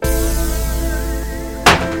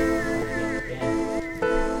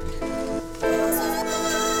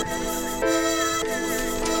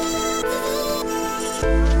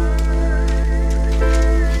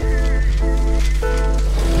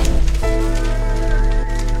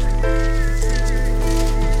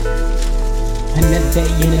day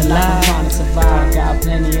in the life, trying to survive. Got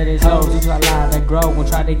plenty of these hoes who try to lie, that grow and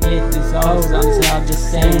try to get these hoes. Honestly, I'm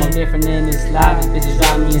just saying, I'm different in this life. These bitches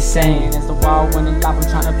drive me insane. It's the wall when the life I'm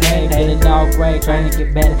trying to play. Pay the dog great, trying to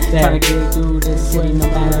get better. Trying to get through this city no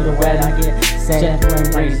matter the weather. I get set,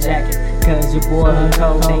 wearing rain jacket. Cause your boy be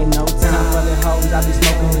cold, ain't no time for the hoes. I be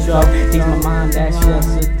smoking the drug. Teach my mind that's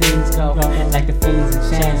just so things go. Like the fiends and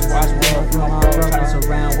chains. Watch world from my bro. Try to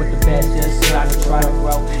surround with the best, just so I can try to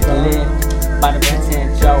grow. Live by the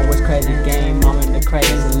potential. It's crazy game, I'm in the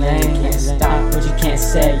crazy lane. Can't stop what you can't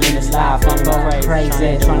say in this life. I'm going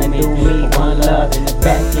crazy, trying to do me. One love in the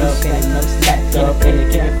back up, and no stack up. And to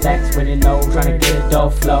get facts with it, no. Trying to get a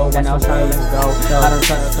dope flow. When I'm trying to go, I don't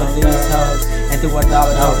trust some of these hoes. And do what dog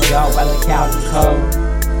yo, I look out the code.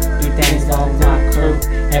 Do things on my crew.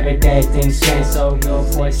 Every day things change, so your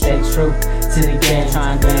boy stay true to the game.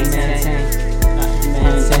 Trying to maintain.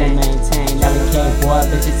 Now we can't boy,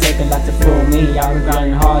 bitches take a lot to fool me. Y'all been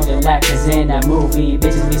grinding hard, the lack is in that movie.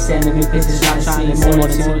 Bitches be sending me pictures, trying to see more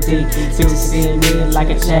than 2D. Bitches see me like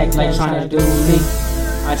a check, like trying to do me.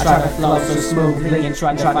 I try to flow so smoothly and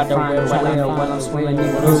try to find the real while I'm swimming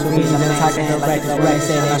in movies. I'm talking the right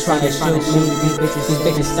say they trying to shoot me. These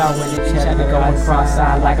bitches start when they try to go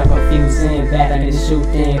cross-eyed like I'm confusing. Back in the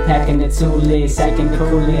shooting, packing the 2 leads, sacking the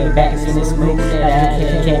coolie, back in this move.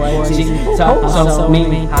 Talk so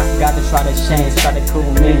mean. I got to try to change, try to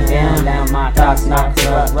cool me down. My thoughts not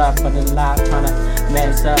rough, but the life trying to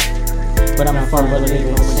mess up. But I'm a firm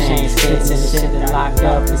believer with change fits and the shit that locked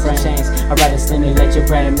up is a change. I'd rather stimulate your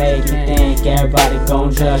brain and make you think. Everybody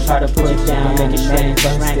gon' judge, try to put you down, make it shrink.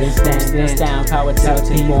 But stand down, power to the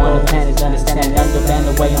people on the planet. Understand understand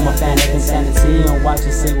the way I'm a fan of insanity. And watch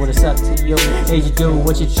and see what it's up to you. If you do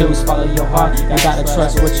what you choose, follow your heart. You gotta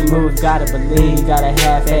trust what you move, gotta believe, gotta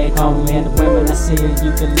have faith, homie. And the women I see,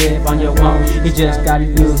 you can live on your own. You just gotta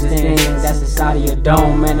use the things that's inside of your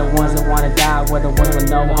dome. And the ones that wanna die, were the ones with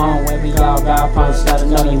no home. Where we all got problems, gotta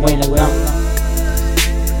know you ain't alone.